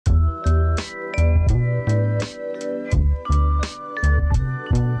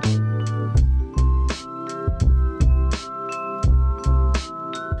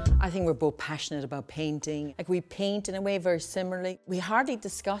both passionate about painting. Like, we paint in a way very similarly. We hardly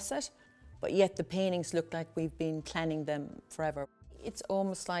discuss it, but yet the paintings look like we've been planning them forever. It's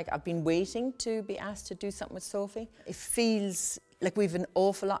almost like I've been waiting to be asked to do something with Sophie. It feels like we've an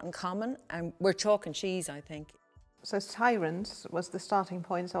awful lot in common, and we're chalk and cheese, I think. So Sirens was the starting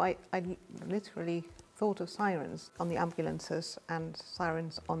point, so I literally thought of sirens on the ambulances and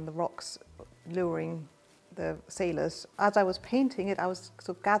sirens on the rocks luring the sailors. As I was painting it, I was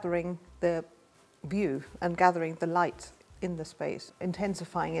sort of gathering the view and gathering the light in the space,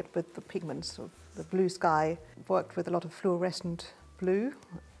 intensifying it with the pigments of the blue sky. Worked with a lot of fluorescent blue.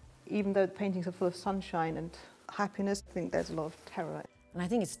 Even though the paintings are full of sunshine and happiness, I think there's a lot of terror. And I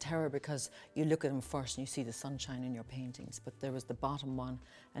think it's terror because you look at them first and you see the sunshine in your paintings, but there was the bottom one,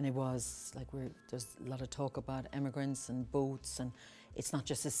 and it was like, there's a lot of talk about immigrants and boats, and it's not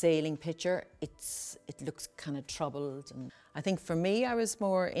just a sailing picture, it looks kind of troubled. And I think for me, I was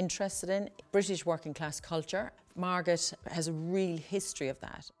more interested in British working class culture. Margate has a real history of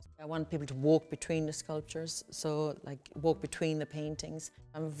that. I want people to walk between the sculptures, so like walk between the paintings.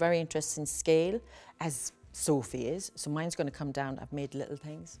 I'm very interested in scale, as Sophie is, so mine's going to come down. I've made little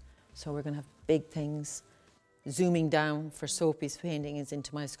things, so we're going to have big things. Zooming down for Sophie's paintings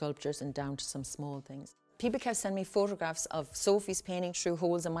into my sculptures and down to some small things. People kept sending me photographs of Sophie's painting through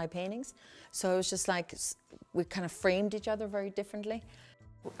holes in my paintings, so it was just like we kind of framed each other very differently.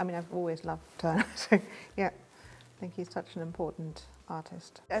 I mean, I've always loved Turner, so yeah, I think he's such an important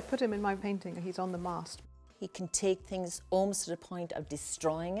artist. I put him in my painting, he's on the mast. He can take things almost to the point of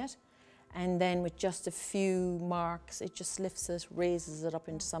destroying it, and then with just a few marks, it just lifts it, raises it up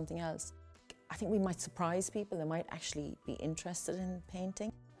into something else. I think we might surprise people, they might actually be interested in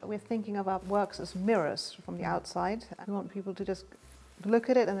painting. We're thinking of our works as mirrors from the outside. We want people to just look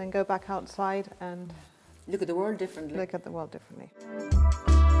at it and then go back outside and look at the world differently. Look at the world differently.